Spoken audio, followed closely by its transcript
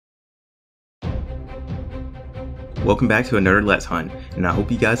welcome back to another Let's Hunt, and I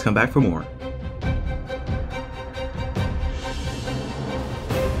hope you guys come back for more.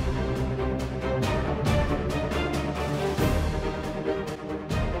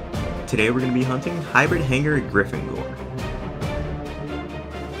 Today we're going to be hunting hybrid Harrier Griffingore.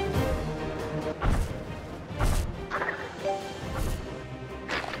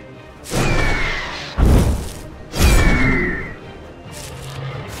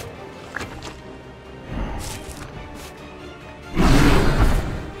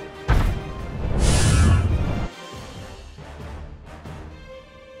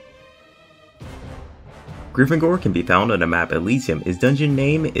 Griffingore can be found on the map Elysium. His dungeon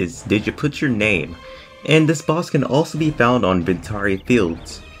name is Did You Put Your Name? And this boss can also be found on Ventari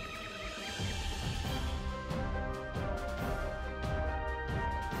Fields.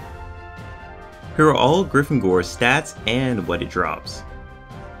 Here are all Gryffingor's stats and what it drops.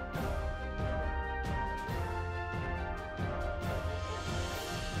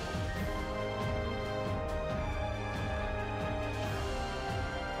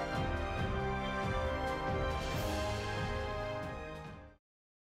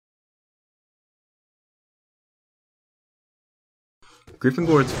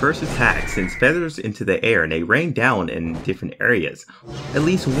 Gryffingore's first attack sends feathers into the air and they rain down in different areas. At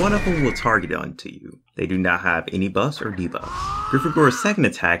least one of them will target onto you. They do not have any buffs or debuffs. Gryffingore's second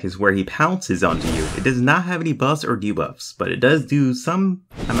attack is where he pounces onto you. It does not have any buffs or debuffs, but it does do some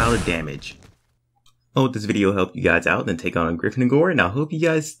amount of damage. I hope this video helped you guys out and take on Griffingore, and I hope you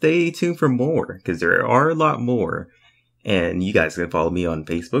guys stay tuned for more, because there are a lot more. And you guys can follow me on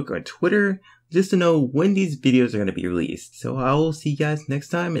Facebook or Twitter just to know when these videos are going to be released. So I will see you guys next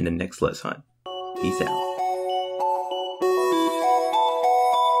time in the next Let's Hunt. Peace out.